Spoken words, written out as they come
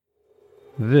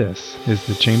This is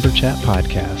the Chamber Chat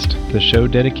Podcast, the show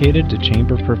dedicated to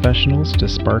chamber professionals to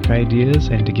spark ideas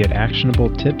and to get actionable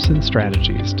tips and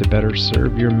strategies to better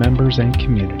serve your members and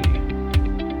community.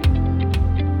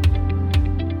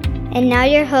 And now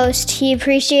your host, he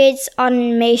appreciates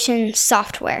automation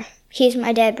software. He's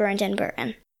my dad, Brandon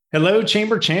Burton. Hello,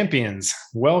 Chamber Champions.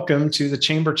 Welcome to the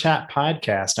Chamber Chat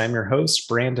Podcast. I'm your host,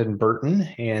 Brandon Burton,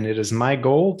 and it is my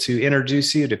goal to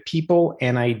introduce you to people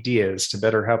and ideas to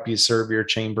better help you serve your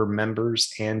chamber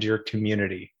members and your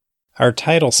community. Our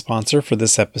title sponsor for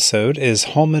this episode is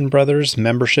Holman Brothers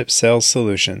Membership Sales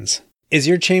Solutions. Is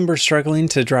your chamber struggling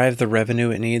to drive the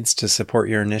revenue it needs to support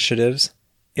your initiatives?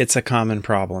 It's a common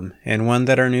problem, and one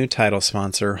that our new title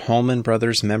sponsor, Holman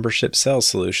Brothers Membership Sales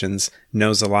Solutions,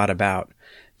 knows a lot about.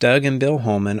 Doug and Bill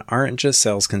Holman aren't just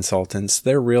sales consultants,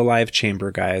 they're real-life chamber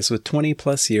guys with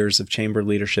 20-plus years of chamber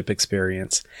leadership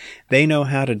experience. They know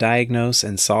how to diagnose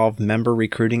and solve member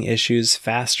recruiting issues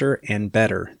faster and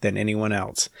better than anyone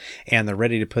else, and they're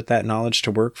ready to put that knowledge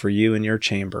to work for you and your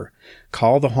chamber.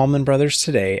 Call the Holman Brothers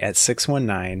today at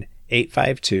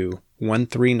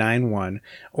 619-852-1391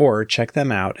 or check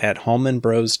them out at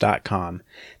holmanbros.com.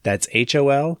 That's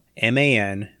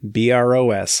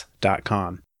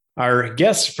HOLMANBROS.com. Our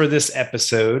guest for this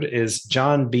episode is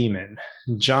John Beeman.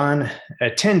 John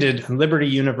attended Liberty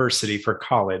University for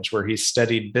college, where he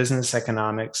studied business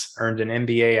economics, earned an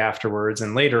MBA afterwards,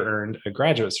 and later earned a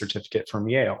graduate certificate from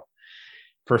Yale.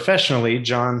 Professionally,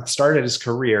 John started his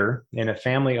career in a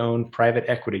family-owned private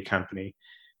equity company,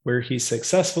 where he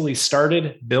successfully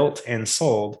started, built, and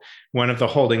sold one of the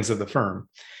holdings of the firm.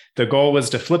 The goal was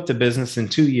to flip the business in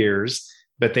 2 years,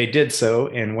 but they did so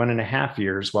in 1.5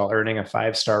 years while earning a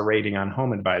 5-star rating on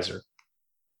HomeAdvisor.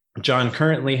 John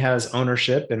currently has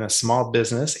ownership in a small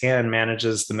business and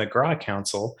manages the McGraw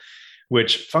Council,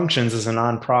 which functions as a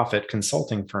nonprofit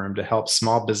consulting firm to help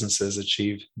small businesses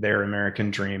achieve their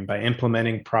American dream by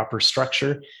implementing proper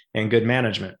structure and good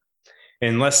management.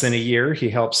 In less than a year, he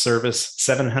helped service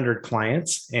 700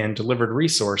 clients and delivered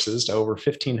resources to over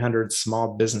 1,500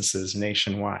 small businesses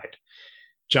nationwide.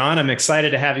 John, I'm excited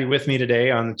to have you with me today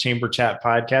on the Chamber Chat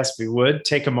Podcast. If you would,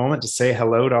 take a moment to say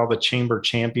hello to all the Chamber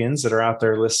champions that are out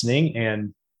there listening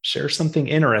and share something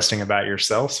interesting about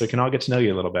yourself so we can all get to know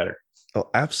you a little better. Oh,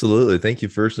 absolutely. Thank you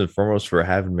first and foremost for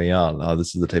having me on.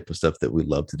 This is the type of stuff that we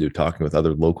love to do, talking with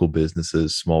other local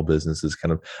businesses, small businesses,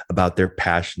 kind of about their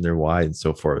passion, their why, and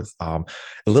so forth. A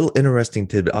little interesting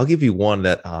tidbit. I'll give you one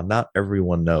that not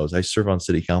everyone knows. I serve on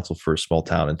city council for a small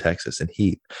town in Texas, in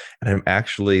Heath, and I'm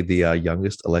actually the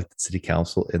youngest elected city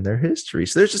council in their history.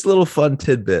 So there's just a little fun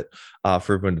tidbit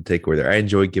for everyone to take away there. I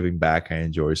enjoy giving back. I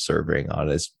enjoy serving.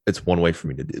 It's one way for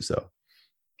me to do so.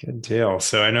 Good deal.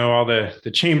 So I know all the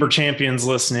chamber champions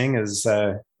listening is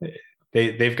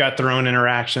they've got their own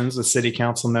interactions with city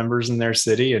council members in their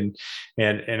city, and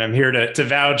I'm here to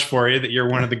vouch for you that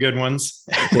you're one of the good ones.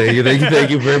 Thank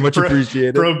you very much. Appreciate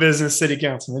it. Pro business city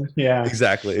councilman. Yeah,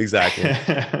 exactly.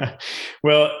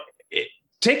 Well,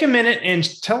 take a minute and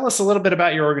tell us a little bit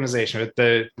about your organization. With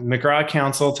the McGraw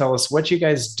Council, tell us what you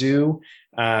guys do.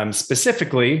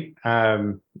 Specifically,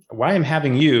 why I'm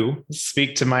having you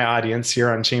speak to my audience here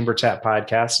on Chamber Chat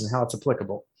Podcast and how it's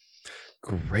applicable.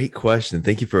 Great question.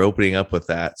 Thank you for opening up with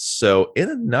that. So in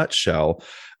a nutshell,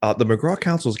 the McGraw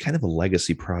Council is kind of a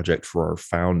legacy project for our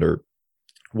founder.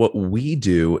 What we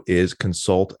do is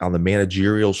consult on the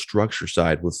managerial structure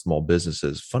side with small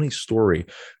businesses. Funny story,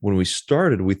 when we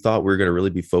started, we thought we were going to really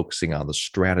be focusing on the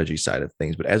strategy side of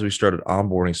things. But as we started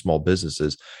onboarding small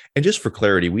businesses, and just for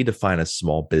clarity, we define a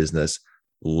small business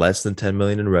less than 10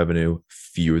 million in revenue,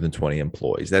 fewer than 20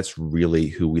 employees. That's really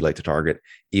who we like to target.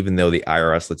 Even though the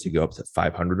IRS lets you go up to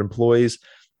 500 employees,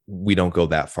 we don't go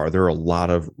that far. There are a lot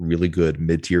of really good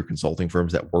mid-tier consulting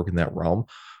firms that work in that realm.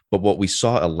 But what we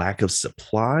saw, a lack of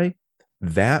supply,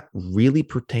 that really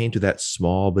pertained to that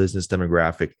small business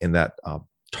demographic in that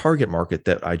target market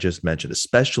that I just mentioned,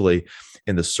 especially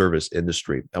in the service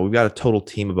industry. Now, we've got a total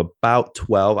team of about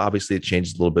 12. Obviously, it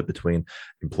changes a little bit between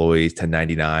employees,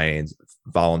 1099s,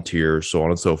 volunteers, so on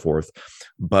and so forth.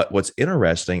 But what's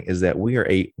interesting is that we are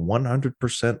a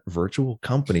 100% virtual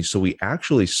company. So we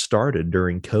actually started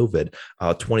during COVID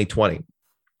 2020.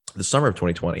 The summer of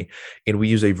 2020, and we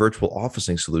use a virtual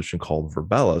officing solution called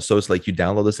Virbela. So it's like you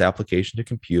download this application to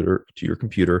your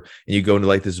computer, and you go into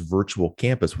like this virtual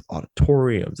campus with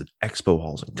auditoriums and expo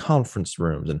halls and conference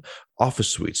rooms and office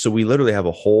suites. So we literally have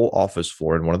a whole office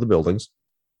floor in one of the buildings,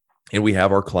 and we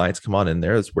have our clients come on in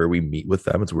there. That's where we meet with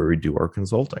them. It's where we do our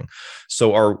consulting.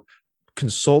 So our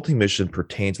consulting mission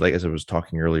pertains, like as I was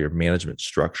talking earlier, management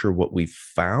structure. What we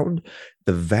found,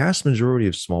 the vast majority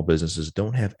of small businesses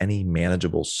don't have any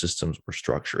manageable systems or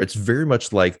structure. It's very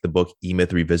much like the book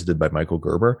E-Myth Revisited by Michael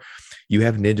Gerber. You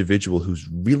have an individual who's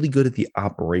really good at the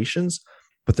operations,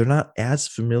 but they're not as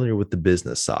familiar with the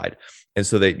business side. And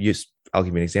so I'll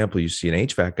give you an example. You see an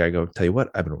HVAC guy go, tell you what,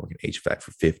 I've been working HVAC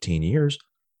for 15 years.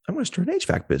 I'm going to start an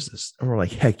HVAC business. And we're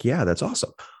like, heck yeah, that's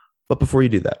awesome. But before you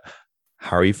do that,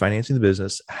 how are you financing the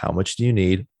business? How much do you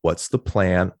need? What's the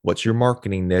plan? What's your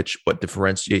marketing niche? What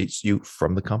differentiates you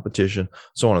from the competition?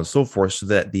 So on and so forth. So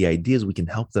that the idea is we can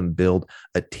help them build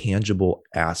a tangible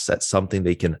asset, something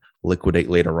they can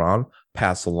liquidate later on,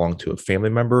 pass along to a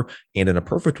family member, and in a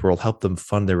perfect world, help them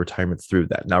fund their retirement through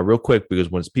that. Now, real quick,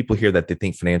 because when people hear that, they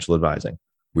think financial advising.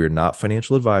 We're not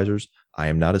financial advisors. I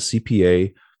am not a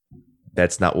CPA.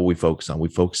 That's not what we focus on. We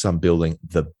focus on building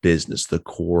the business, the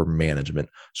core management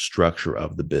structure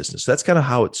of the business. That's kind of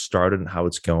how it started and how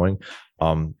it's going.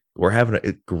 We're having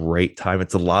a great time.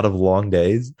 It's a lot of long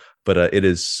days, but it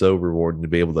is so rewarding to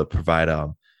be able to provide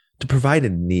a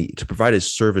need, to provide a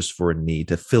service for a need,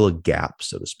 to fill a gap,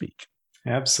 so to speak.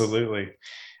 Absolutely.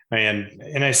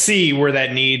 And I see where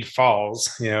that need falls,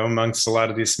 amongst a lot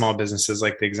of these small businesses,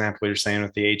 like the example you're saying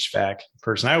with the HVAC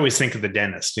person. I always think of the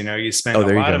dentist. You spend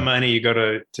a lot of money, you go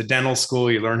to dental school,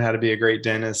 you learn how to be a great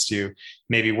dentist, you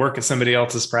maybe work at somebody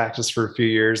else's practice for a few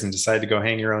years and decide to go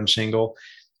hang your own shingle,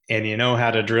 and you know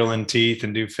how to drill in teeth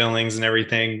and do fillings and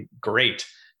everything. Great.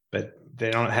 But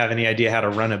they don't have any idea how to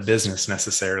run a business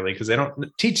necessarily, because they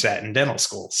don't teach that in dental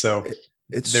school. So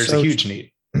there's a huge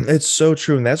need. It's so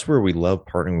true. And that's where we love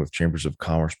partnering with Chambers of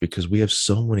Commerce, because we have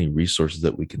so many resources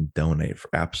that we can donate for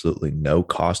absolutely no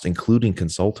cost, including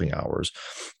consulting hours.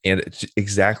 And it's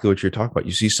exactly what you're talking about.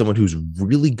 You see someone who's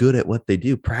really good at what they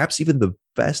do, perhaps even the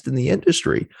best in the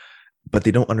industry, but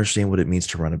they don't understand what it means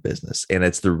to run a business. And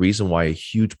it's the reason why a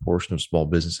huge portion of small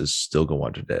businesses still go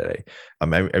under today.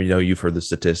 You've heard the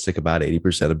statistic about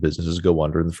 80% of businesses go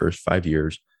under in the first 5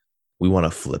 years. We want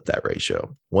to flip that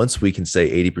ratio. Once we can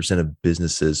say 80% of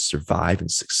businesses survive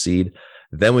and succeed,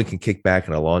 then we can kick back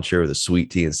in a lawn chair with a sweet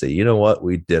tea and say, you know what,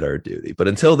 we did our duty. But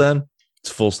until then,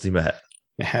 it's full steam ahead.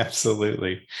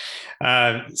 Absolutely.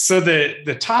 So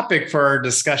the topic for our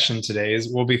discussion today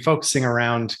is we'll be focusing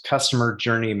around customer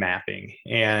journey mapping.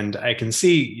 And I can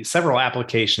see several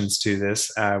applications to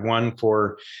this. One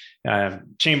for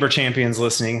chamber champions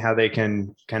listening, how they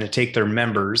can kind of take their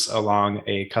members along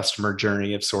a customer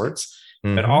journey of sorts,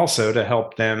 but also to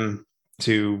help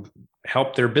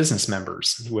their business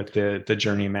members with the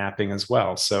journey mapping as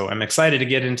well. So I'm excited to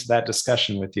get into that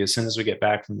discussion with you as soon as we get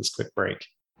back from this quick break.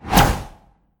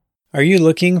 Are you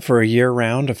looking for a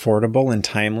year-round, affordable, and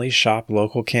timely shop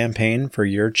local campaign for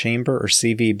your chamber or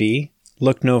CVB?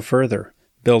 Look no further.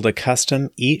 Build a custom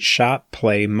Eat, Shop,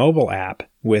 Play mobile app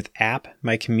with App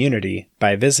My Community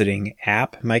by visiting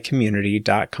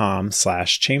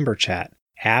appmycommunity.com/chamberchat.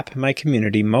 App My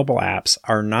Community mobile apps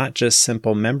are not just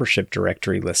simple membership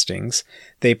directory listings.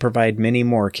 They provide many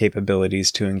more capabilities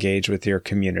to engage with your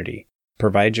community.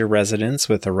 Provide your residents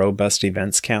with a robust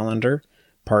events calendar.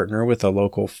 Partner with a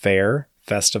local fair,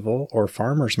 festival, or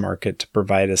farmers market to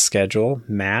provide a schedule,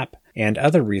 map, and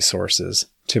other resources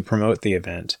to promote the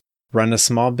event. Run a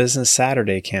Small Business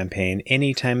Saturday campaign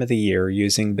any time of the year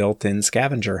using built-in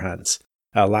scavenger hunts.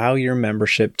 Allow your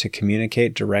membership to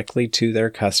communicate directly to their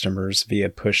customers via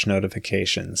push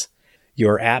notifications.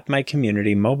 Your App My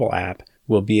Community mobile app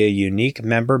will be a unique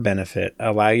member benefit,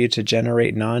 allow you to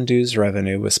generate non-dues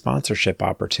revenue with sponsorship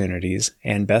opportunities,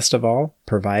 and best of all,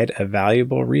 provide a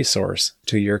valuable resource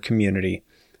to your community.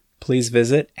 Please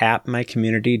visit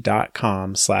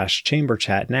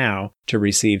appmycommunity.com/chamberchat now to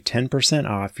receive 10%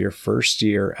 off your first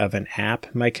year of an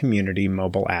App My Community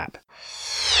mobile app.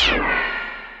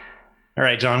 All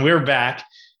right, John, we're back.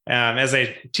 As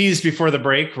I teased before the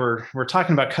break, we're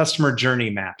talking about customer journey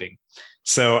mapping.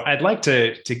 So I'd like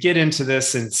to get into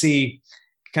this and see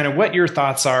kind of what your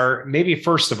thoughts are, maybe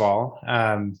first of all,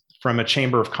 from a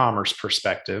Chamber of Commerce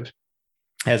perspective,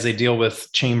 as they deal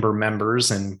with chamber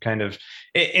members and kind of,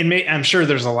 I'm sure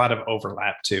there's a lot of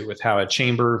overlap too with how a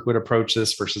chamber would approach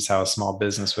this versus how a small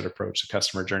business would approach the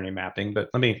customer journey mapping. But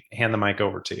let me hand the mic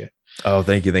over to you. Oh,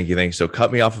 thank you. So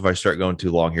cut me off if I start going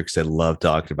too long here, because I love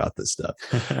talking about this stuff.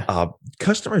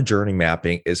 Customer journey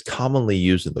mapping is commonly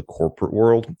used in the corporate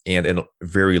world and in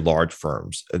very large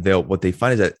firms. What they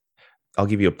find is that, I'll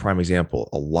give you a prime example.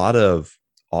 A lot of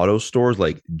auto stores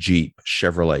like Jeep,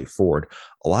 Chevrolet, Ford,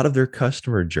 a lot of their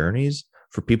customer journeys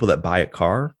for people that buy a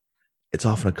car, it's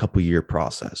often a couple-year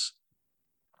process.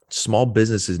 Small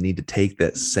businesses need to take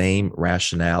that same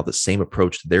rationale, the same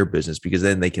approach to their business, because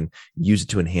then they can use it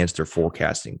to enhance their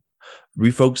forecasting.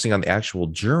 Refocusing on the actual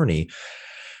journey,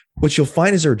 what you'll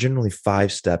find is there are generally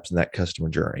 5 steps in that customer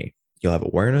journey. You'll have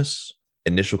awareness,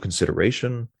 initial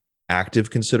consideration, active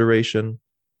consideration,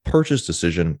 purchase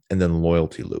decision, and then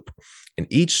loyalty loop. And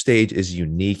each stage is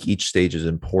unique. Each stage is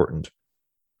important.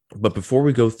 But before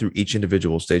we go through each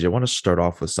individual stage, I want to start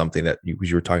off with something that you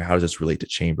were talking, how does this relate to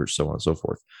chambers, so on and so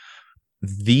forth.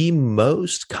 The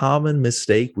most common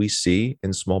mistake we see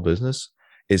in small business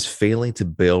is failing to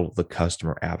build the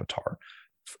customer avatar.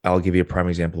 I'll give you a prime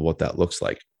example of what that looks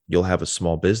like. You'll have a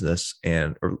small business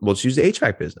or let's use the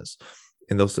HVAC business.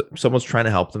 And someone's trying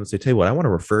to help them and say, tell you what, I want to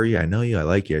refer you. I know you. I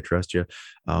like you. I trust you.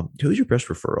 Who's your best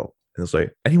referral? And they'll say,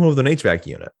 anyone with an HVAC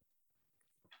unit.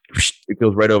 It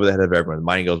goes right over the head of everyone. The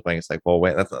mind goes blank. It's like, well,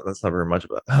 wait, that's not very much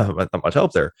not much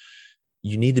help there.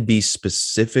 You need to be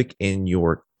specific in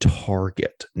your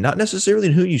target, not necessarily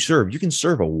in who you serve. You can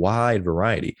serve a wide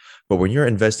variety, but when you're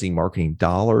investing marketing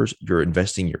dollars, you're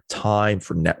investing your time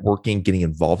for networking, getting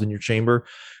involved in your chamber.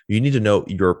 You need to know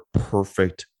your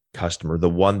perfect customer, the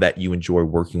one that you enjoy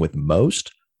working with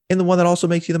most, and the one that also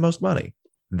makes you the most money.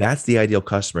 That's the ideal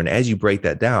customer. And as you break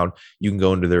that down, you can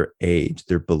go into their age,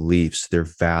 their beliefs, their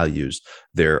values,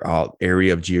 their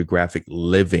area of geographic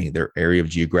living, their area of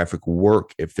geographic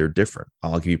work, if they're different.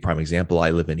 I'll give you a prime example.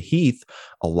 I live in Heath.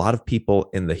 A lot of people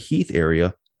in the Heath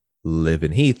area live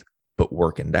in Heath, but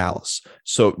work in Dallas.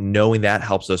 So knowing that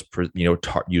helps us,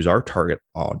 use our target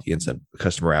audience and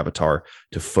customer avatar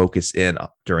to focus in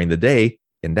during the day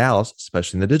in Dallas,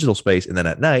 especially in the digital space, and then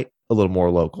at night, a little more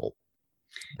local.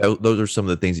 Those are some of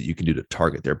the things that you can do to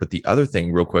target there. But the other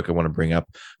thing, real quick, I want to bring up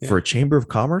for a chamber of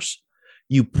commerce,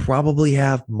 you probably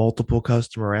have multiple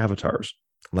customer avatars.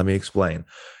 Let me explain.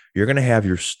 You're going to have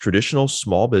your traditional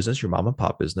small business, your mom and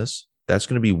pop business. That's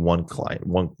going to be one client,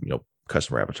 one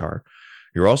customer avatar.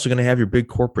 You're also going to have your big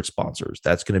corporate sponsors.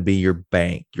 That's going to be your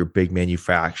bank, your big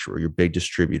manufacturer, your big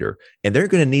distributor, and they're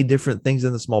going to need different things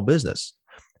in the small business.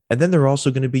 And then they're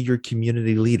also going to be your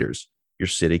community leaders, your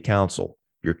city council,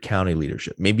 your county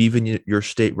leadership, maybe even your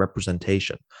state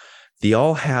representation. They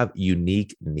all have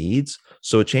unique needs.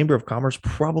 So a chamber of commerce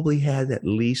probably has at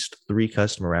least 3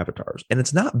 customer avatars. And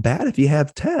it's not bad if you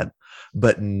have 10,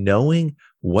 but knowing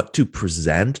what to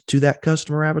present to that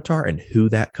customer avatar and who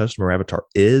that customer avatar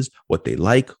is, what they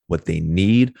like, what they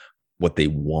need, what they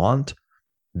want,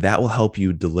 that will help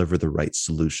you deliver the right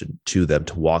solution to them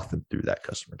to walk them through that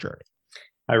customer journey.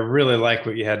 I really like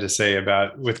what you had to say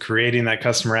about with creating that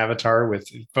customer avatar, with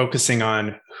focusing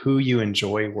on who you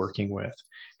enjoy working with.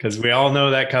 Because we all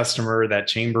know that customer, that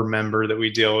chamber member that we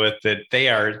deal with, that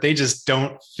they just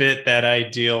don't fit that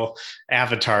ideal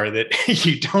avatar, that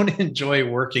you don't enjoy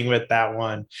working with that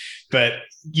one. But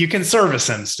you can service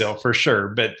them still for sure.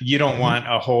 But you don't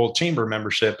want a whole chamber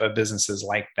membership of businesses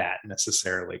like that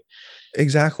necessarily.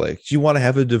 Exactly. You want to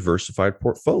have a diversified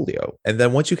portfolio. And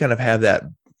then once you kind of have that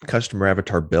customer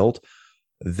avatar built,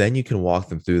 then you can walk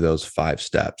them through those 5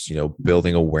 steps,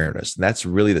 building awareness. And that's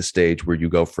really the stage where you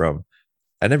go from,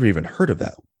 I never even heard of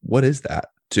that. What is that?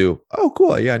 To, oh,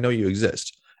 cool. Yeah, I know you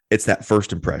exist. It's that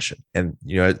first impression. And,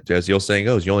 as the old saying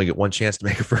goes, you only get one chance to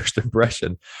make a first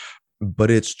impression, but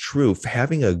it's true.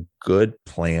 Having a good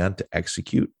plan to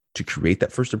execute, to create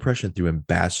that first impression through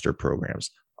ambassador programs,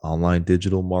 online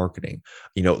digital marketing,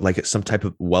 like some type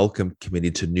of welcome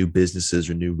committee to new businesses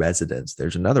or new residents.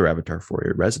 There's another avatar for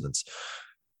your residents.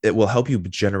 It will help you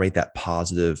generate that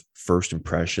positive first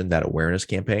impression, that awareness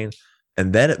campaign.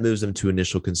 And then it moves them to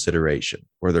initial consideration,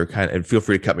 where they're and feel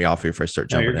free to cut me off here if I start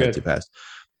jumping ahead too fast.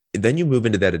 Then you move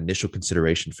into that initial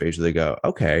consideration phase where they go,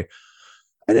 okay,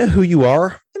 I know who you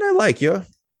are and I like you.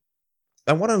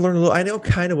 I want to learn a little, I know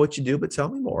kind of what you do, but tell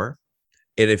me more.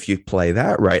 And if you play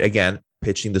that right, again,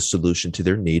 pitching the solution to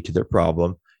their need, to their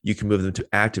problem, you can move them to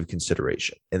active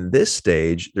consideration. In this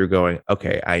stage, they're going,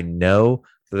 okay, I know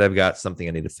that I've got something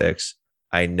I need to fix.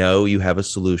 I know you have a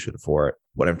solution for it.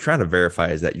 What I'm trying to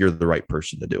verify is that you're the right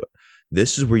person to do it.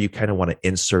 This is where you kind of want to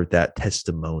insert that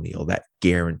testimonial, that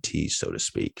guarantee, so to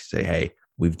speak. Say, hey,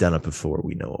 we've done it before.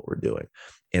 We know what we're doing.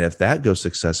 And if that goes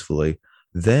successfully,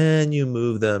 then you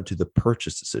move them to the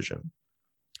purchase decision.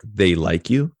 They like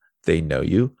you. They know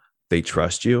you. They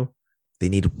trust you. They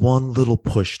need one little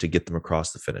push to get them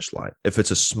across the finish line. If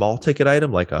it's a small ticket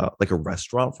item, like a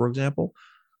restaurant, for example,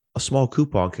 a small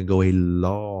coupon can go a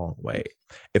long way.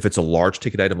 If it's a large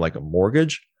ticket item like a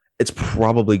mortgage, it's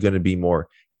probably going to be more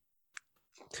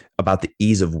about the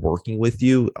ease of working with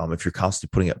you. If you're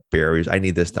constantly putting up barriers, I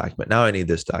need this document. Now I need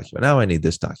this document. Now I need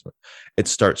this document. It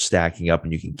starts stacking up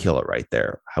and you can kill it right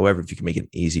there. However, if you can make an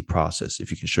easy process,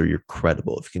 if you can show you're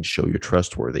credible, if you can show you're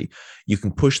trustworthy, you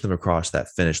can push them across that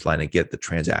finish line and get the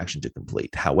transaction to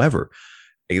complete. However,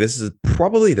 this is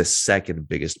probably the second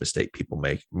biggest mistake people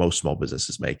make, most small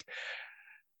businesses make.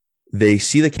 They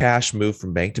see the cash move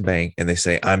from bank to bank and they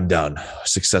say, I'm done,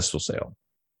 successful sale.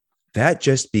 That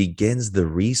just begins the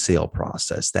resale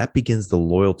process. That begins the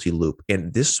loyalty loop.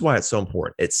 And this is why it's so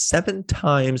important. It's 7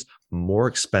 times more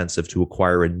expensive to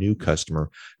acquire a new customer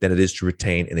than it is to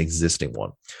retain an existing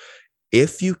one.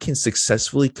 If you can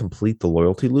successfully complete the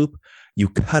loyalty loop, you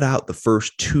cut out the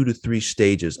first 2 to 3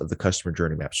 stages of the customer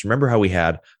journey maps. Remember how we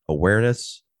had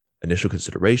awareness, initial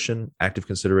consideration, active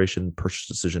consideration, purchase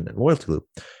decision, and loyalty loop.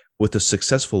 With a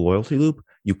successful loyalty loop,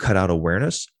 you cut out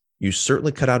awareness, you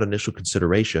certainly cut out initial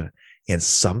consideration, and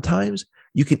sometimes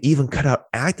you can even cut out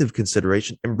active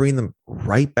consideration and bring them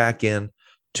right back in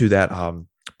to that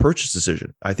purchase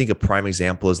decision. I think a prime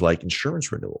example is like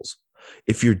insurance renewals.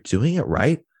 If you're doing it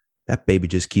right, that baby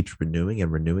just keeps renewing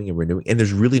and renewing and renewing, and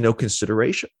there's really no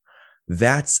consideration.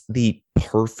 That's the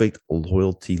perfect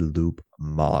loyalty loop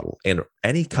model. And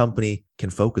any company can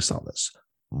focus on this.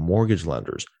 Mortgage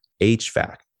lenders,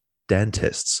 HVAC,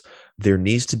 dentists. There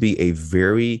needs to be a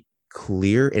very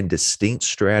clear and distinct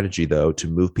strategy, though, to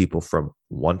move people from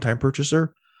one-time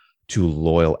purchaser to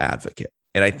loyal advocate.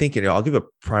 And I think, I'll give a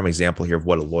prime example here of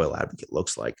what a loyal advocate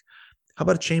looks like. How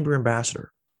about a chamber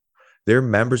ambassador? They're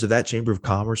members of that chamber of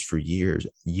commerce for years,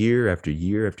 year after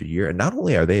year after year. And not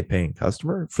only are they a paying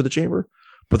customer for the chamber,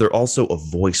 but they're also a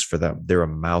voice for them. They're a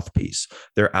mouthpiece.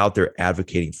 They're out there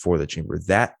advocating for the chamber.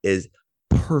 That is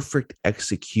perfect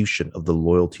execution of the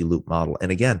loyalty loop model.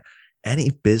 And again,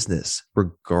 any business,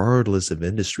 regardless of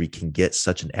industry, can get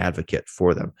such an advocate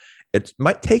for them. It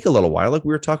might take a little while, like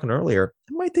we were talking earlier.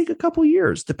 It might take a couple of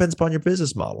years, depends upon your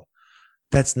business model.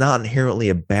 That's not inherently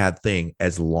a bad thing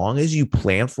as long as you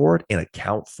plan for it and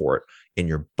account for it in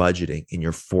your budgeting, in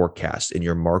your forecast, in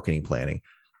your marketing planning.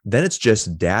 Then it's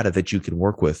just data that you can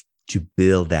work with to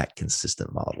build that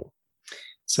consistent model.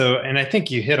 So, and I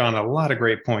think you hit on a lot of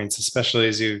great points, especially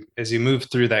as you move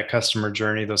through that customer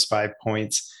journey, those 5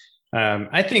 points.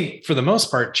 I think for the most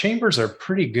part, chambers are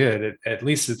pretty good at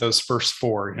least at those first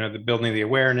 4, the building the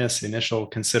awareness, initial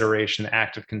consideration,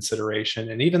 active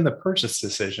consideration, and even the purchase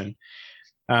decision.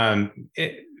 Can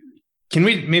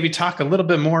we maybe talk a little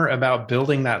bit more about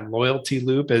building that loyalty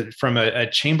loop from a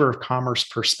chamber of commerce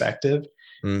perspective?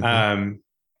 Mm-hmm.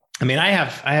 I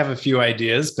have a few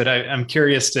ideas, but I'm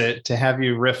curious to have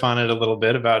you riff on it a little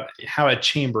bit about how a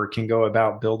chamber can go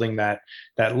about building that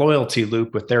loyalty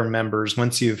loop with their members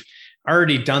once you've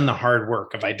already done the hard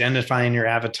work of identifying your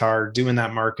avatar, doing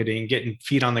that marketing, getting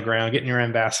feet on the ground, getting your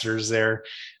ambassadors there.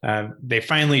 They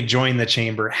finally join the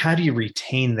chamber. How do you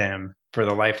retain them for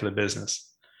the life of the business?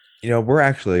 We're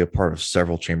actually a part of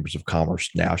several chambers of commerce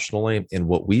nationally. And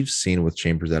what we've seen with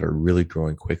chambers that are really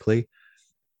growing quickly,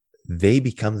 they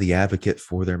become the advocate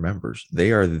for their members.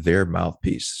 They are their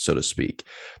mouthpiece, so to speak.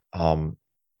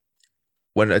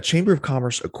 When a chamber of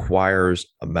commerce acquires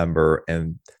a member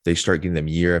and they start getting them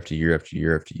year after year after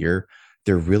year after year,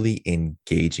 they're really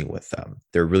engaging with them.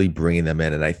 They're really bringing them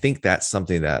in. And I think that's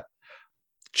something that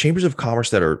chambers of commerce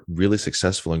that are really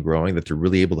successful and growing, that they're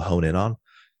really able to hone in on,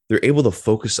 they're able to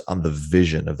focus on the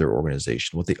vision of their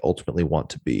organization, what they ultimately want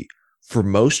to be. For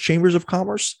most chambers of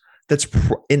commerce, that's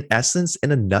in essence,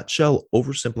 in a nutshell,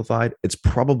 oversimplified, it's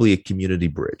probably a community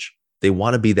bridge. They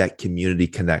want to be that community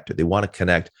connector. They want to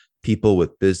connect people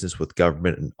with business, with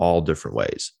government in all different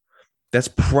ways. That's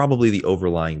probably the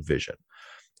overlying vision.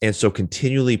 And so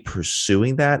continually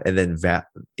pursuing that and then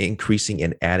increasing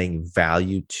and adding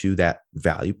value to that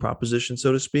value proposition,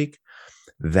 so to speak,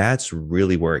 that's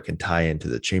really where it can tie into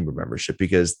the chamber membership,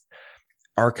 because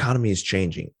our economy is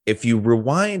changing. If you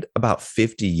rewind about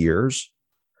 50 years,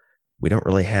 we don't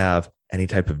really have any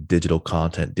type of digital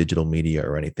content, digital media,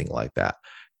 or anything like that.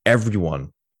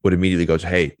 Everyone would immediately go to,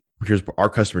 hey, here's our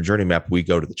customer journey map. We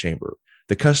go to the chamber.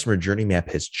 The customer journey map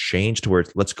has changed to where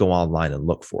let's go online and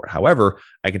look for it. However,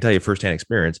 I can tell you firsthand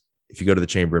experience, if you go to the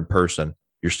chamber in person,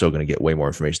 you're still going to get way more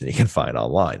information than you can find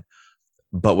online.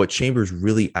 But what chambers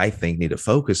really, I think, need to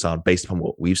focus on, based upon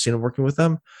what we've seen in working with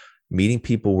them, meeting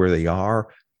people where they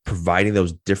are, providing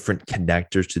those different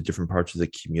connectors to different parts of the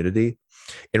community,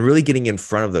 and really getting in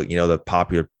front of the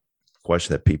popular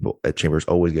question that people at chambers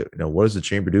always get, what does the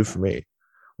chamber do for me?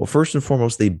 Well, first and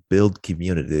foremost, they build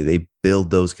community. They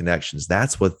build those connections.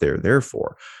 That's what they're there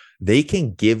for. They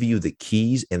can give you the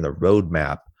keys and the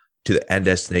roadmap to the end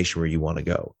destination where you want to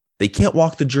go. They can't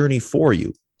walk the journey for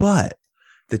you, but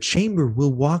the chamber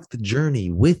will walk the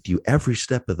journey with you every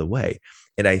step of the way.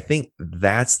 And I think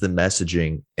that's the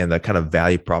messaging and the kind of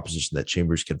value proposition that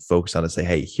chambers can focus on and say,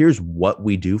 hey, here's what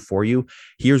we do for you.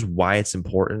 Here's why it's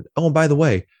important. Oh, and by the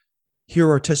way, here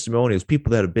are testimonials,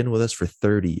 people that have been with us for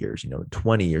 30 years,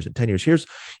 20 years and 10 years. Here's,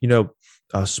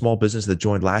 a small business that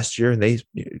joined last year and they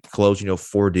closed,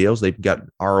 4 deals. They've got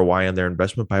ROI on their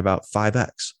investment by about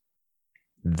 5x.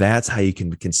 That's how you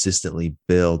can consistently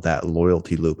build that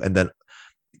loyalty loop. And then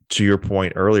to your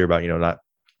point earlier about, not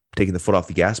taking the foot off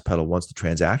the gas pedal once the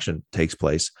transaction takes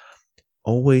place,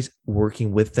 always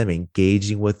working with them,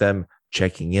 engaging with them,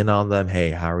 checking in on them.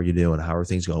 Hey, how are you doing? How are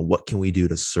things going? What can we do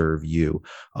to serve you?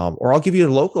 Or I'll give you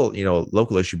a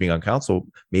local issue being on council.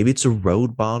 Maybe it's a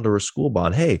road bond or a school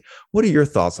bond. Hey, what are your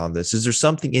thoughts on this? Is there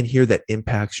something in here that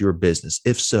impacts your business?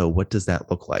 If so, what does that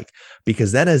look like?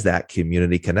 Because then as that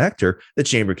community connector, the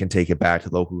chamber can take it back to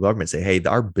local government and say, hey,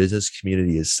 our business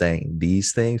community is saying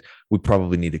these things. We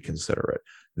probably need to consider it.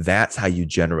 That's how you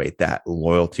generate that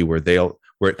loyalty where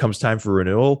it comes time for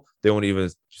renewal, they won't even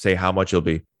say how much it'll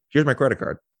be. Here's my credit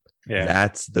card. Yeah.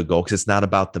 That's the goal, because it's not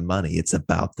about the money. It's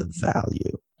about the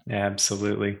value.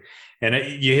 Absolutely. And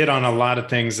you hit on a lot of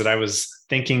things that I was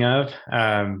thinking of.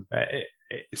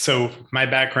 So my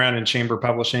background in chamber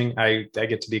publishing, I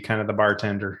get to be kind of the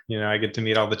bartender. I get to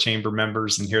meet all the chamber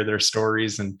members and hear their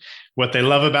stories and what they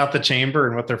love about the chamber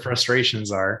and what their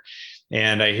frustrations are.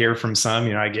 And I hear from some,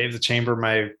 I gave the chamber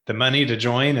the money to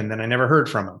join and then I never heard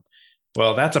from them.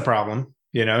 Well, that's a problem.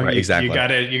 Right, exactly.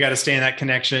 You got to stay in that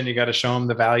connection. You got to show them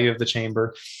the value of the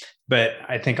chamber. But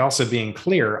I think also being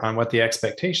clear on what the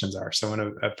expectations are. So when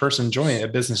a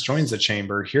business joins the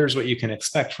chamber, here's what you can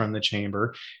expect from the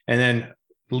chamber, and then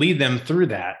lead them through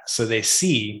that so they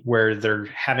see where they're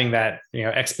having that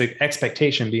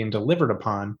expectation being delivered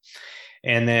upon,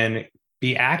 and then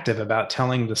be active about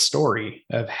telling the story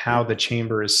of how the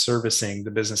chamber is servicing the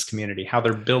business community, how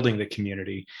they're building the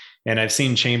community. And I've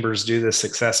seen chambers do this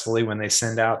successfully when they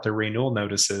send out their renewal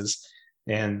notices,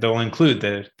 and they'll include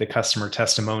the customer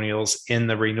testimonials in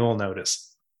the renewal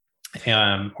notice.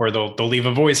 Or they'll leave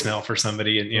a voicemail for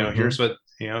somebody and, here's what,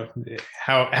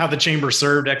 how the chamber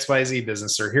served XYZ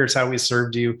business, or here's how we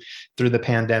served you through the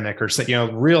pandemic, or,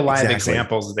 real live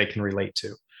examples that they can relate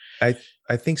to.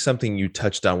 I think something you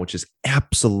touched on, which is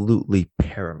absolutely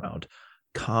paramount,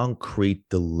 concrete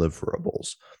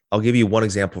deliverables. I'll give you one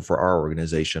example for our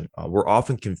organization. We're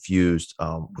often confused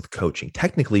with coaching.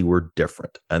 Technically, we're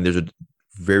different, and there's a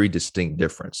very distinct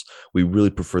difference. We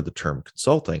really prefer the term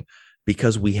consulting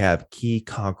because we have key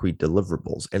concrete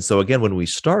deliverables. And so again, when we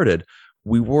started,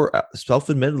 we were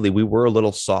self-admittedly, we were a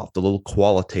little soft, a little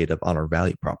qualitative on our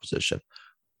value proposition.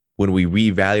 When we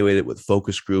reevaluated with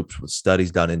focus groups, with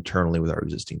studies done internally with our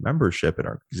existing membership and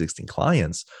our existing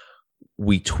clients,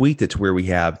 we tweaked it to where we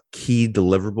have key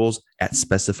deliverables at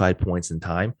specified points in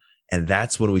time. And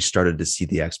that's when we started to see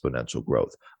the exponential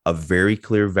growth, a very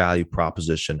clear value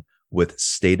proposition with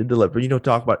stated delivery.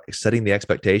 Talk about setting the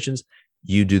expectations.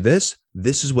 You do this.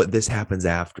 This is what this happens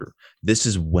after. This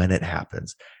is when it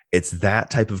happens. It's that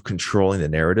type of controlling the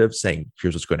narrative, saying,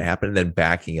 here's what's going to happen, and then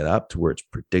backing it up to where it's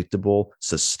predictable,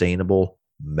 sustainable,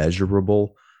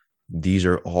 measurable. These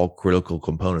are all critical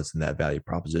components in that value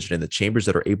proposition. And the chambers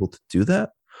that are able to do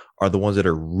that are the ones that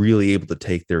are really able to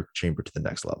take their chamber to the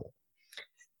next level.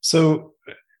 So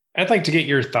I'd like to get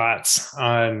your thoughts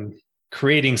on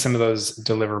creating some of those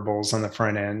deliverables on the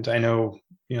front end. I know,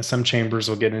 some chambers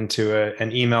will get into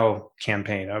an email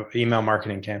campaign, an email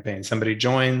marketing campaign. Somebody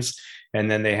joins, and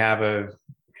then they have a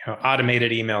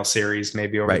automated email series,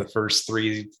 maybe over the first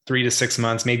three to 6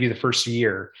 months, maybe the first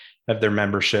year of their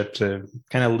membership, to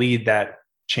kind of lead that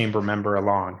chamber member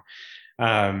along.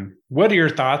 What are your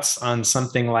thoughts on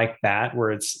something like that,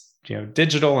 where it's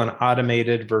digital and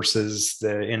automated versus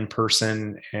the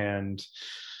in-person? And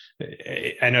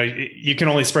I know you can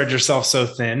only spread yourself so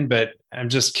thin, but I'm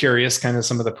just curious, kind of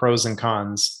some of the pros and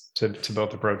cons to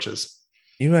both approaches.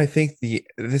 I think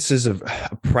this is a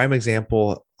prime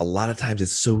example. A lot of times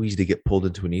it's so easy to get pulled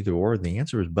into an either or, and the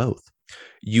answer is both.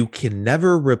 You can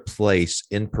never replace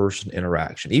in-person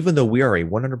interaction. Even though we are a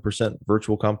 100%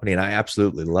 virtual company, and I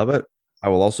absolutely love it, I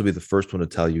will also be the first one to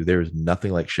tell you there is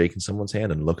nothing like shaking someone's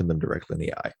hand and looking them directly in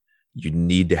the eye. You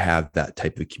need to have that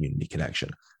type of community connection.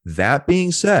 That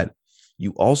being said,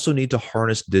 you also need to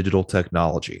harness digital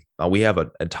technology. We have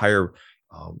an entire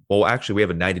we have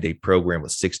a 90-day program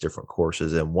with 6 different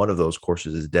courses, and one of those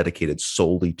courses is dedicated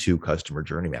solely to customer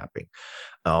journey mapping.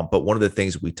 But one of the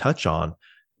things we touch on,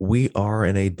 we are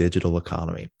in a digital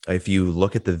economy. If you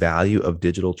look at the value of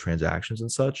digital transactions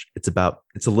and such, it's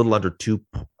a little under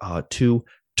 $2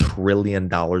 trillion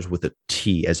with a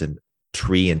T as in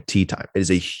tree and tea time. It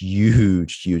is a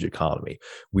huge, huge economy.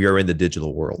 We are in the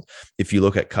digital world. If you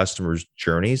look at customers'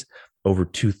 journeys, over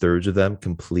 2/3 of them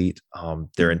complete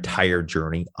their entire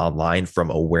journey online,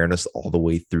 from awareness all the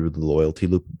way through the loyalty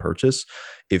loop and purchase.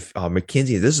 If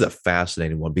McKinsey, this is a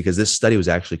fascinating one because this study was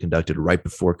actually conducted right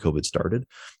before COVID started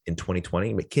in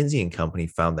 2020. McKinsey and Company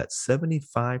found that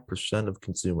 75% of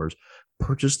consumers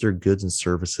purchase their goods and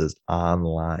services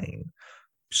online.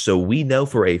 So we know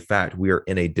for a fact we are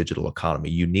in a digital economy.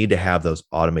 You need to have those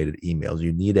automated emails.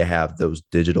 You need to have those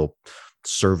digital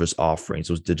service offerings,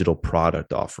 those digital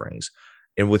product offerings.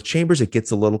 And with Chambers, it gets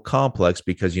a little complex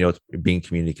because, it's being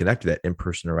community connected, that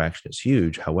in-person interaction is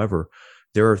huge. However,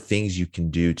 there are things you can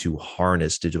do to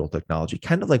harness digital technology,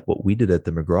 kind of like what we did at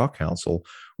the McGraw Council,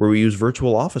 where we use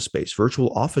virtual office space,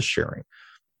 virtual office sharing.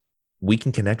 We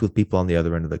can connect with people on the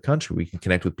other end of the country. We can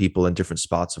connect with people in different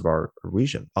spots of our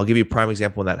region. I'll give you a prime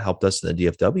example when that helped us in the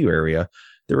DFW area.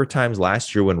 There were times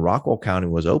last year when Rockwall County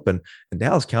was open and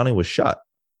Dallas County was shut.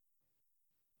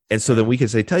 And so then we can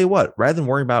say, tell you what, rather than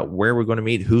worrying about where we're going to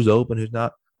meet, who's open, who's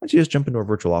not, why don't you just jump into a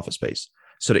virtual office space?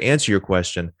 So to answer your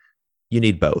question, you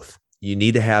need both. You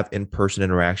need to have in-person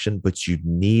interaction, but you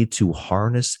need to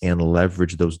harness and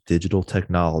leverage those digital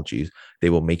technologies. They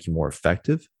will make you more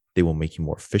effective, they will make you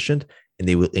more efficient, and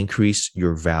they will increase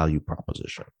your value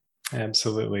proposition.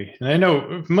 Absolutely. And I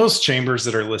know most chambers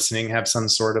that are listening have some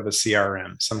sort of a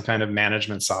CRM, some kind of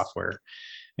management software.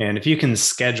 And if you can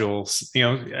schedule,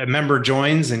 a member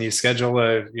joins and you schedule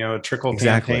a trickle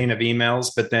campaign of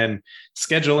emails, but then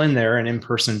schedule in there an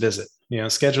in-person visit,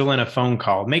 schedule in a phone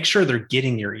call, make sure they're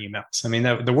getting your emails. I mean,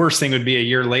 the worst thing would be a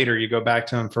year later, you go back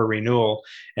to them for renewal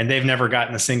and they've never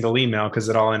gotten a single email because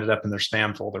it all ended up in their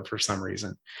spam folder for some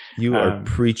reason. You are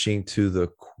preaching to the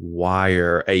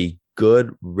choir. A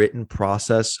good written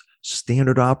process,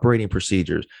 standard operating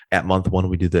procedures. At month 1,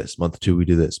 we do this. Month 2, we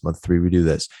do this. Month 3, we do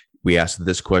this. We asked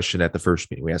this question at the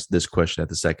first meeting. We asked this question at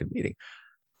the second meeting.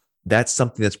 That's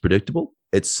something that's predictable.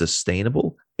 It's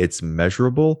sustainable. It's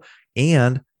measurable.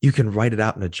 And you can write it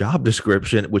out in a job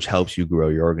description, which helps you grow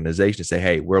your organization and say,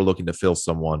 hey, we're looking to fill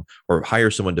someone or hire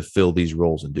someone to fill these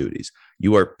roles and duties.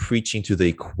 You are preaching to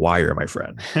the choir, my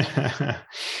friend.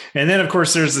 And then, of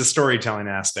course, there's the storytelling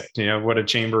aspect, what a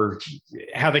chamber,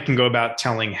 how they can go about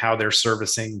telling how they're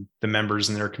servicing the members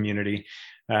in their community.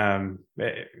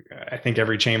 I think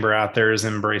every chamber out there has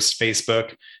embraced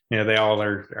Facebook. They all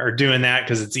are doing that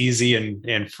because it's easy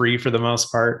and free for the most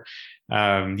part.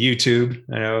 YouTube,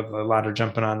 I know a lot are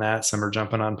jumping on that. Some are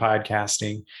jumping on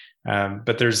podcasting.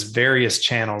 But there's various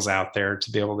channels out there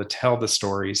to be able to tell the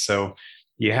story. So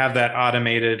you have that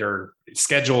automated or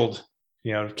scheduled,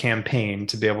 campaign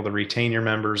to be able to retain your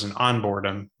members and onboard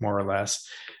them more or less,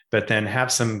 but then have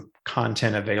some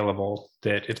content available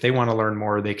that if they want to learn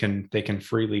more, they can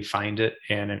freely find it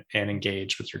and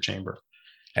engage with your chamber.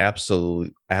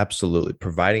 Absolutely.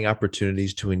 Providing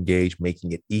opportunities to engage,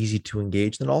 making it easy to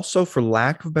engage, and also, for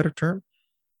lack of a better term,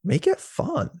 make it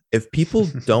fun. If people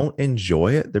don't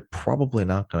enjoy it, they're probably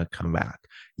not going to come back.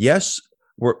 Yes,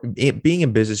 being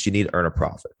in business, you need to earn a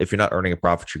profit. If you're not earning a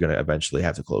profit, you're going to eventually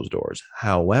have to close doors.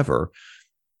 However,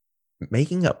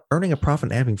 earning a profit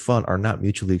and having fun are not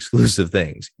mutually exclusive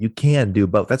things. You can do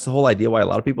both. That's the whole idea why a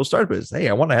lot of people start business. Hey,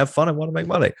 I want to have fun. I want to make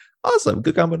money. Awesome.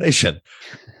 Good combination.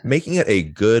 Making it a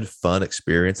good, fun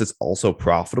experience that's also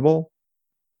profitable.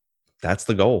 That's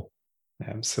the goal.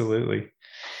 Absolutely.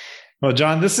 Well,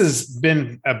 John, this has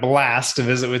been a blast to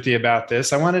visit with you about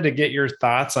this. I wanted to get your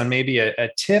thoughts on maybe a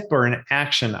tip or an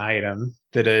action item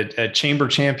that a chamber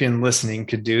champion listening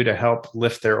could do to help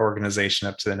lift their organization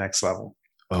up to the next level.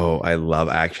 Oh, I love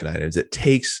action items. It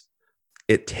takes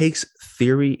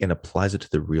theory and applies it to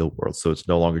the real world. So it's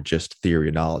no longer just theory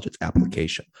and knowledge, it's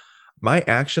application. My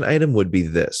action item would be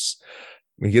this.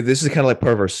 This is kind of like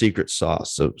part of our secret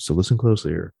sauce. So listen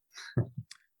closely here.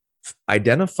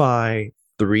 Identify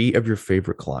 3 of your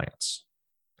favorite clients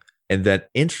and then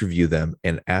interview them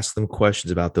and ask them questions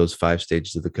about those 5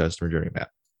 stages of the customer journey map.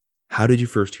 How did you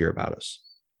first hear about us?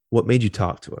 What made you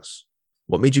talk to us?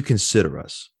 What made you consider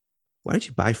us? Why did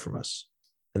you buy from us?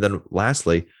 And then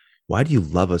lastly, why do you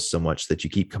love us so much that you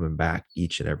keep coming back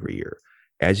each and every year?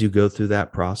 As you go through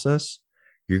that process,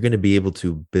 you're going to be able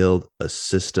to build a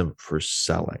system for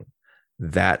selling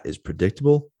that is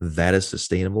predictable, that is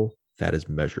sustainable, that is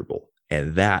measurable.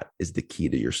 And that is the key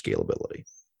to your scalability.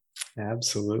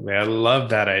 Absolutely. I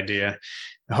love that idea.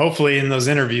 Hopefully in those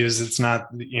interviews, it's not,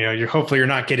 hopefully you're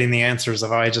not getting the answers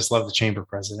of, oh, I just love the chamber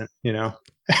president,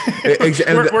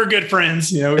 we're good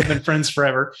friends. We've been friends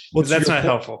forever. Well, that's not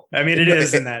helpful. I mean, it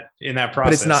is in that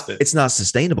process. But it's not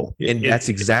sustainable. And that's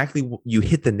exactly what you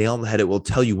hit the nail on the head. It will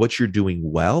tell you what you're doing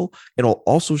well. It'll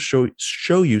also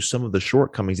show you some of the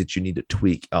shortcomings that you need to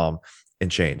tweak and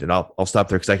change. And I'll stop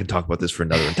there because I can talk about this for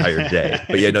another entire day.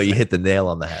 But you hit the nail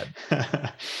on the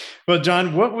head. Well,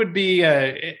 John, what would be,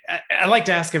 I like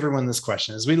to ask everyone this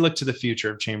question. As we look to the future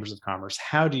of Chambers of Commerce,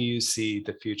 how do you see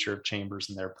the future of Chambers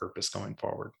and their purpose going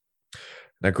forward?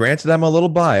 Now, granted, I'm a little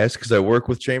biased because I work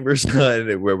with Chambers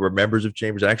and we're members of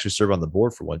Chambers. I actually serve on the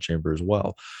board for one chamber as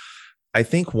well. I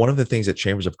think one of the things that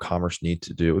Chambers of Commerce need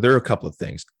to do, there are a couple of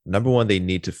things. Number one, they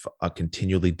need to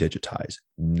continually digitize,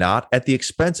 not at the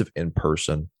expense of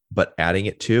in-person, but adding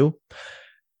it to.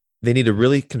 They need to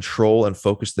really control and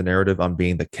focus the narrative on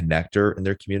being the connector in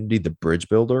their community, the bridge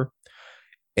builder,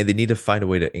 and they need to find a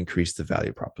way to increase the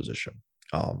value proposition.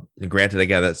 And granted,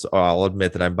 again, I'll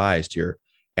admit that I'm biased here.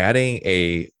 Adding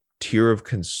a tier of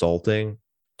consulting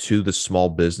to the small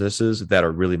businesses that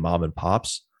are really mom and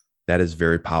pops, that is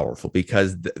very powerful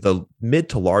because the mid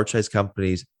to large size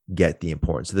companies get the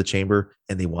importance of the chamber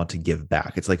and they want to give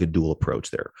back. It's like a dual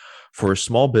approach there. For a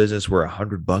small business where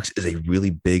 $100 is a really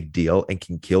big deal and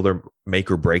can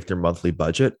make or break their monthly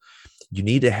budget, you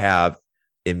need to have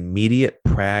immediate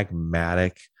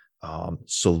pragmatic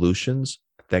solutions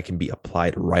that can be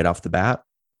applied right off the bat,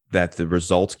 that the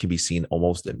results can be seen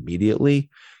almost immediately.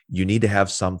 You need to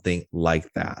have something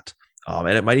like that. And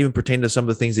it might even pertain to some of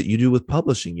the things that you do with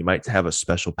publishing. You might have a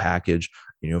special package,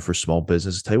 for small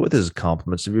business. Tell you what, this is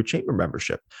compliments of your chamber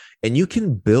membership. And you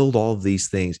can build all of these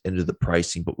things into the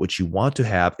pricing. But what you want to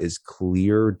have is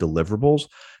clear deliverables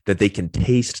that they can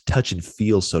taste, touch, and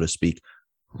feel, so to speak,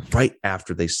 right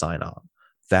after they sign on.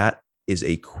 That is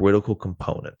a critical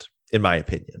component, in my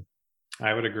opinion.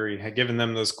 I would agree. Giving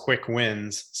them those quick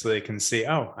wins so they can see,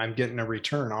 oh, I'm getting a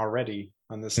return already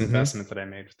on this investment that I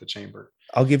made with the chamber.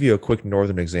 I'll give you a quick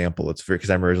northern example. It's because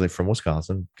I'm originally from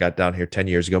Wisconsin, got down here 10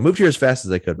 years ago, moved here as fast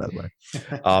as I could, by the way.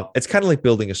 It's kind of like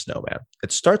building a snowman.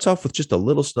 It starts off with just a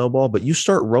little snowball, but you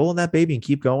start rolling that baby and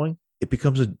keep going. It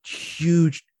becomes a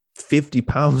huge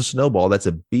 50-pound snowball. That's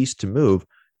a beast to move.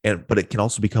 But it can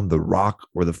also become the rock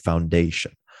or the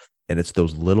foundation. And it's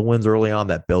those little wins early on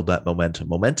that build that momentum.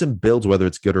 Momentum builds whether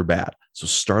it's good or bad. So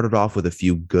start it off with a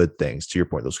few good things. To your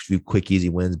point, those few quick, easy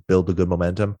wins, build a good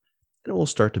momentum, and we'll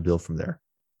start to build from there.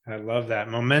 I love that.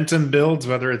 Momentum builds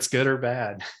whether it's good or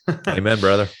bad. Amen,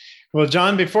 brother. Well,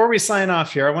 John, before we sign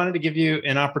off here, I wanted to give you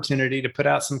an opportunity to put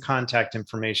out some contact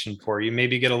information for you.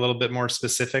 Maybe get a little bit more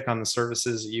specific on the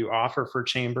services that you offer for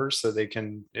chambers so they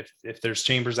can, if there's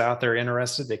chambers out there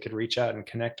interested, they could reach out and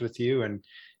connect with you and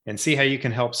see how you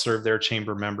can help serve their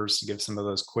chamber members to give some of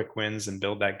those quick wins and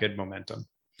build that good momentum.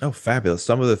 Oh, fabulous.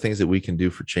 Some of the things that we can do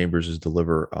for chambers is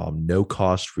deliver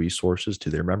no-cost resources to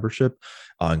their membership,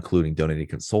 including donated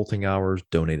consulting hours,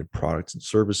 donated products and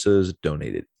services,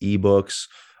 donated ebooks.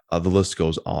 The list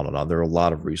goes on and on. There are a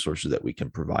lot of resources that we can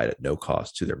provide at no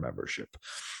cost to their membership.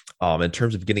 In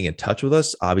terms of getting in touch with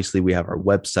us, obviously we have our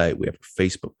website, we have our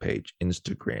Facebook page,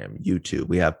 Instagram, YouTube,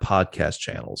 we have podcast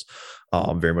channels,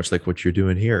 very much like what you're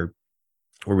doing here,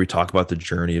 where we talk about the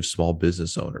journey of small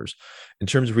business owners. In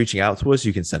terms of reaching out to us,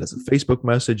 you can send us a Facebook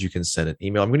message. You can send an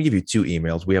email. I'm going to give you two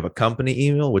emails. We have a company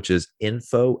email, which is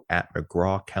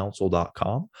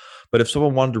info@mcgrawcouncil.com. But if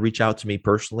someone wanted to reach out to me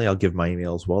personally, I'll give my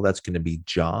email as well. That's going to be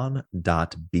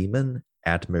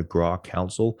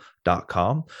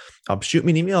john.beeman@mcgrawcouncil.com. Shoot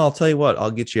me an email. I'll tell you what, I'll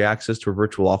get you access to a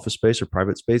virtual office space or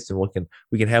private space, and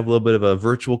we can have a little bit of a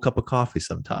virtual cup of coffee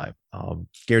sometime.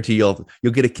 Guarantee you'll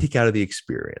get a kick out of the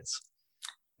experience.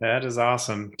 That is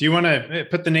awesome. Do you want to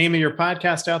put the name of your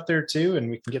podcast out there too? And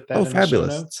we can get that in fabulous. the show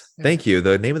notes. Yeah. Thank you.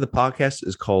 The name of the podcast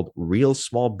is called Real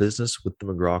Small Business with the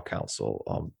McGraw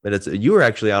Council. And you were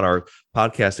actually on our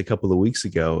podcast a couple of weeks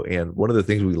ago. And one of the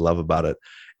things we love about it,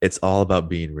 it's all about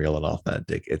being real and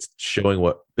authentic. It's showing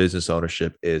what business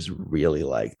ownership is really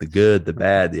like, the good, the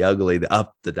bad, the ugly, the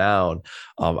up, the down.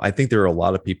 I think there are a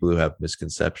lot of people who have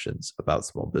misconceptions about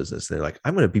small business. They're like,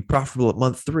 I'm going to be profitable at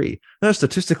month 3. Now,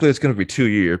 statistically, it's going to be 2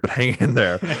 years, but hang in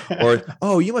there. Or,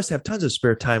 oh, you must have tons of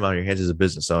spare time on your hands as a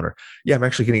business owner. Yeah, I'm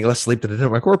actually getting less sleep than I did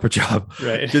at my corporate job.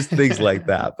 Right. Just things like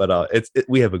that. But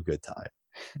we have a good time.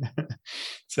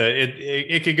 So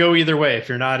it could go either way. If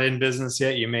you're not in business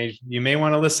yet, you may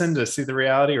want to listen to see the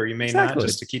reality, or you may not,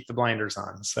 just to keep the blinders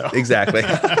on. So exactly.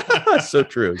 So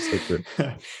true. So true.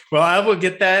 Well, I will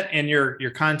get that and your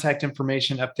contact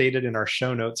information updated in our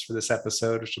show notes for this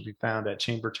episode, which will be found at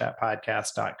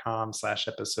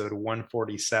chamberchatpodcast.com/episode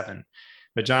 147.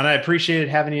 But John, I appreciated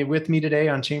having you with me today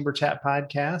on Chamber Chat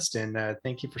Podcast, and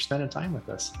thank you for spending time with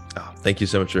us. Oh, thank you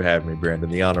so much for having me, Brandon.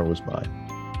 The honor was mine.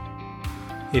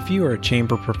 If you are a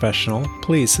chamber professional,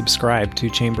 please subscribe to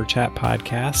Chamber Chat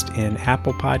Podcast in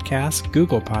Apple Podcasts,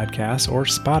 Google Podcasts, or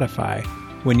Spotify.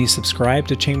 When you subscribe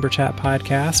to Chamber Chat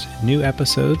Podcast, new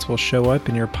episodes will show up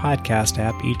in your podcast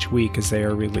app each week as they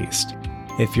are released.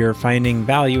 If you're finding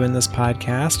value in this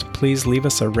podcast, please leave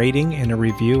us a rating and a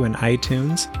review in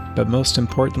iTunes. But most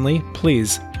importantly,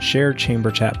 please share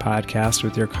Chamber Chat Podcast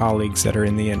with your colleagues that are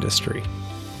in the industry.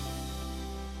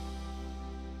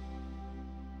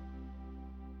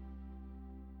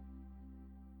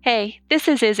 Hey, this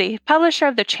is Izzy, publisher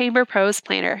of the Chamber Pros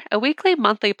Planner, a weekly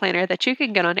monthly planner that you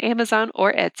can get on Amazon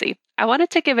or Etsy. I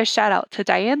wanted to give a shout out to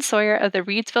Diane Sawyer of the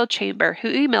Reedsville Chamber,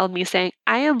 who emailed me saying,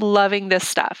 I am loving this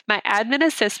stuff. My admin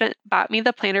assistant bought me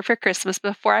the planner for Christmas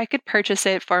before I could purchase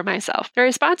it for myself. The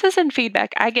responses and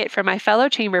feedback I get from my fellow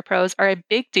Chamber Pros are a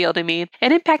big deal to me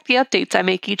and impact the updates I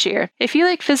make each year. If you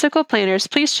like physical planners,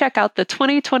 please check out the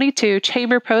 2022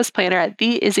 Chamber Pros Planner at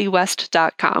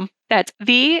theizzywest.com. That's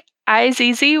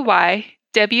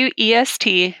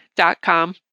theizzywest.com.